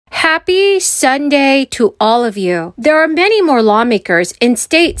Happy Sunday to all of you. There are many more lawmakers in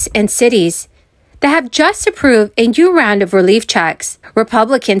states and cities that have just approved a new round of relief checks.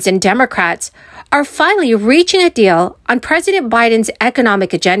 Republicans and Democrats are finally reaching a deal on President Biden's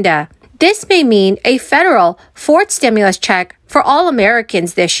economic agenda. This may mean a federal fourth stimulus check for all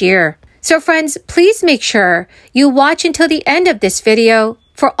Americans this year. So friends, please make sure you watch until the end of this video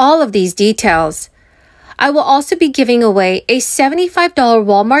for all of these details. I will also be giving away a $75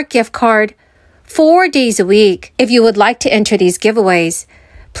 Walmart gift card 4 days a week. If you would like to enter these giveaways,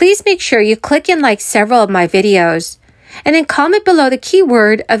 please make sure you click and like several of my videos, and then comment below the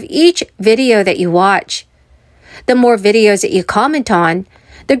keyword of each video that you watch. The more videos that you comment on,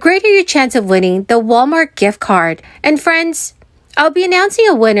 the greater your chance of winning the Walmart gift card. And friends, I'll be announcing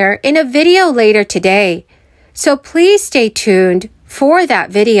a winner in a video later today, so please stay tuned for that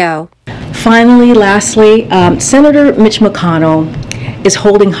video. Finally, lastly, Senator Mitch McConnell is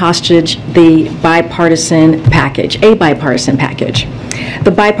holding hostage the bipartisan package, a bipartisan package, the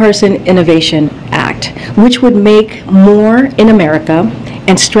Bipartisan Innovation Act, which would make more in America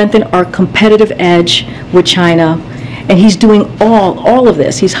and strengthen our competitive edge with China. And he's doing all of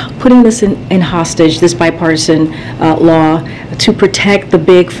this. He's putting this in hostage, this bipartisan law, to protect the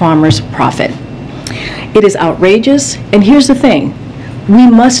big farmers' profit. It is outrageous. And here's the thing. We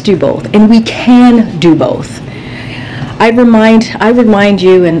must do both, and we can do both. I remind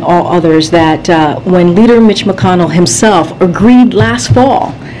you and all others that when Leader Mitch McConnell himself agreed last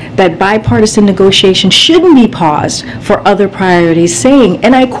fall that bipartisan negotiations shouldn't be paused for other priorities, saying,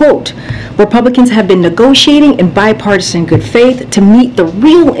 and I quote, "Republicans have been negotiating in bipartisan good faith to meet the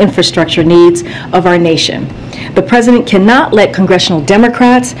real infrastructure needs of our nation. The president cannot let congressional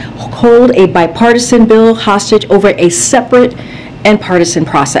Democrats hold a bipartisan bill hostage over a separate and partisan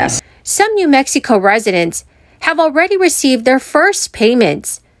process." Some New Mexico residents have already received their first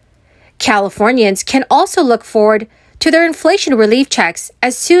payments. Californians can also look forward to their inflation relief checks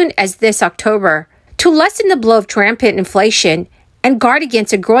as soon as this October. To lessen the blow of rampant inflation and guard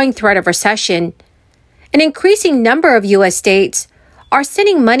against a growing threat of recession, an increasing number of U.S. states are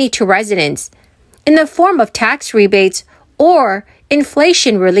sending money to residents in the form of tax rebates or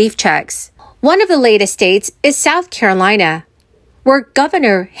inflation relief checks. One of the latest states is South Carolina, where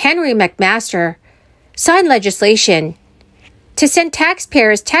Governor Henry McMaster signed legislation to send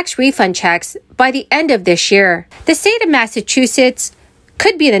taxpayers tax refund checks by the end of this year. The state of Massachusetts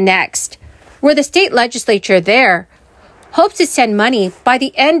could be the next, where the state legislature there hopes to send money by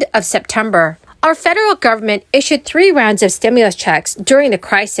the end of September. Our federal government issued 3 rounds of stimulus checks during the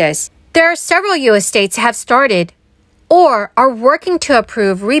crisis. There are several U.S. states that have started or are working to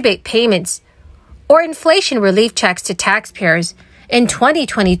approve rebate payments or inflation relief checks to taxpayers in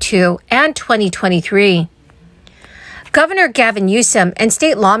 2022 and 2023. Governor Gavin Newsom and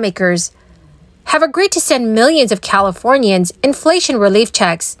state lawmakers have agreed to send millions of Californians inflation relief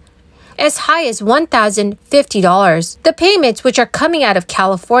checks as high as $1,050. The payments, which are coming out of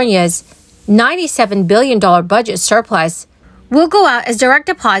California's $97 billion budget surplus, will go out as direct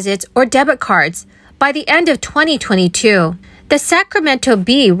deposits or debit cards by the end of 2022. The Sacramento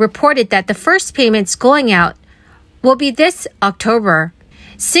Bee reported that the first payments going out will be this October.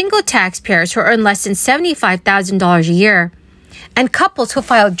 Single taxpayers who earn less than $75,000 a year and couples who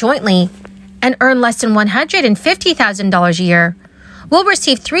file jointly and earn less than $150,000 a year will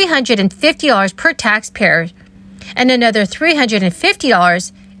receive $350 per taxpayer and another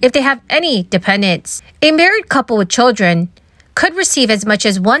 $350 if they have any dependents. A married couple with children could receive as much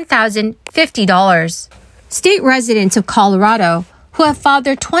as $1,050. State residents of Colorado who have filed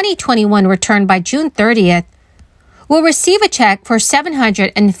their 2021 return by June 30th will receive a check for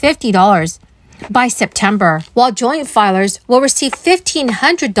 $750 by September, while joint filers will receive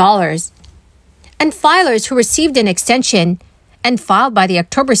 $1,500, and filers who received an extension and filed by the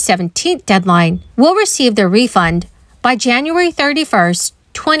October 17th deadline will receive their refund by January 31st,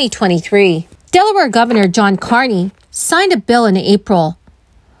 2023. Delaware Governor John Carney signed a bill in April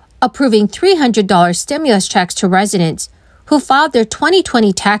approving $300 stimulus checks to residents who filed their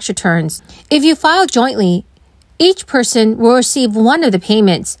 2020 tax returns. If you file jointly, each person will receive one of the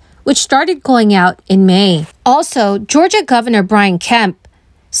payments, which started going out in May. Also, Georgia Governor Brian Kemp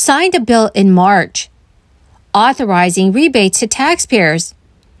signed a bill in March authorizing rebates to taxpayers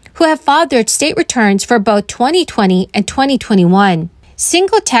who have filed their state returns for both 2020 and 2021.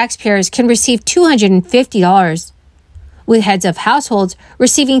 Single taxpayers can receive $250, with heads of households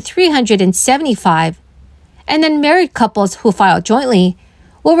receiving $375, and then married couples who file jointly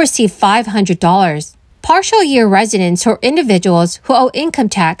will receive $500. Partial year residents or individuals who owe income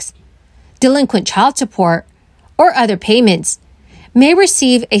tax, delinquent child support, or other payments may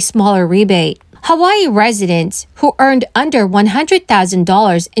receive a smaller rebate. Hawaii residents who earned under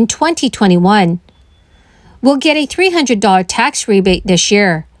 $100,000 in 2021 will get a $300 tax rebate this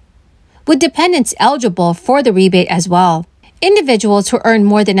year, with dependents eligible for the rebate as well. Individuals who earn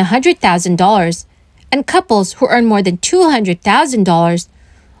more than $100,000 and couples who earn more than $200,000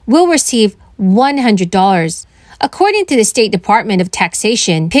 will receive $100. According to the State Department of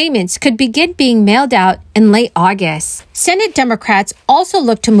Taxation, payments could begin being mailed out in late August. Senate Democrats also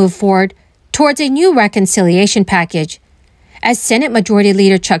look to move forward towards a new reconciliation package, as Senate Majority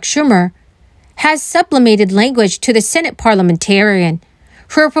Leader Chuck Schumer has sublimated language to the Senate parliamentarian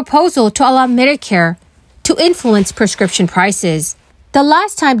for a proposal to allow Medicare to influence prescription prices. The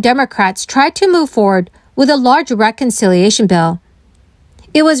last time Democrats tried to move forward with a large reconciliation bill,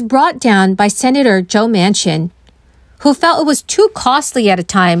 it was brought down by Senator Joe Manchin, who felt it was too costly at a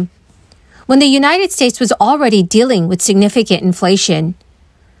time when the United States was already dealing with significant inflation.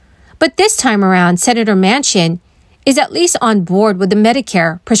 But this time around, Senator Manchin is at least on board with the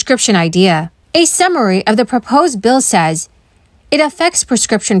Medicare prescription idea. A summary of the proposed bill says it affects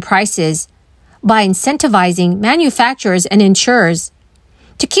prescription prices by incentivizing manufacturers and insurers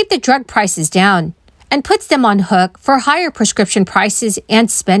to keep the drug prices down and puts them on hook for higher prescription prices and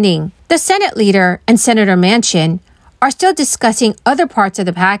spending. The Senate leader and Senator Manchin are still discussing other parts of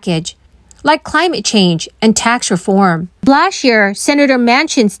the package, like climate change and tax reform. Last year, Senator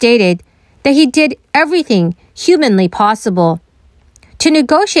Manchin stated that he did everything humanly possible to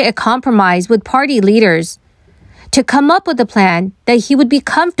negotiate a compromise with party leaders to come up with a plan that he would be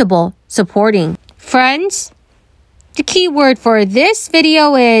comfortable supporting. Friends, the key word for this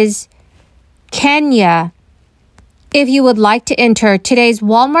video is Kenya. If you would like to enter today's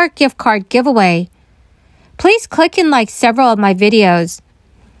Walmart gift card giveaway, please click and like several of my videos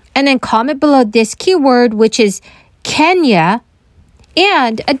and then comment below this keyword, which is Kenya,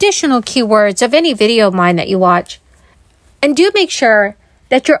 and additional keywords of any video of mine that you watch. And do make sure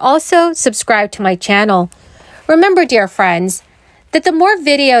that you're also subscribed to my channel. Remember, dear friends, that the more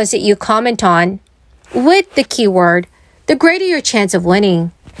videos that you comment on with the keyword, the greater your chance of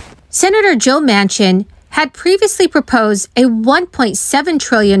winning. Senator Joe Manchin had previously proposed a $1.7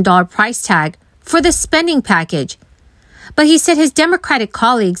 trillion price tag for the spending package, but he said his Democratic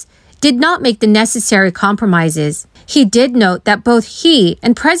colleagues did not make the necessary compromises. He did note that both he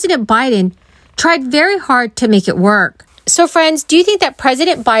and President Biden tried very hard to make it work. So friends, do you think that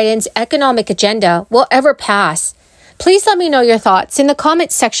President Biden's economic agenda will ever pass? Please let me know your thoughts in the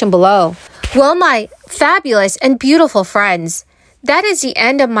comments section below. Well, my fabulous and beautiful friends, that is the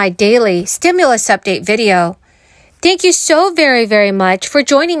end of my daily stimulus update video. Thank you so very, very much for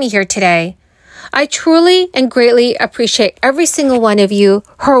joining me here today. I truly and greatly appreciate every single one of you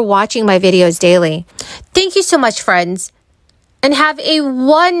who are watching my videos daily. Thank you so much, friends, and have a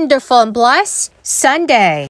wonderful and blessed Sunday.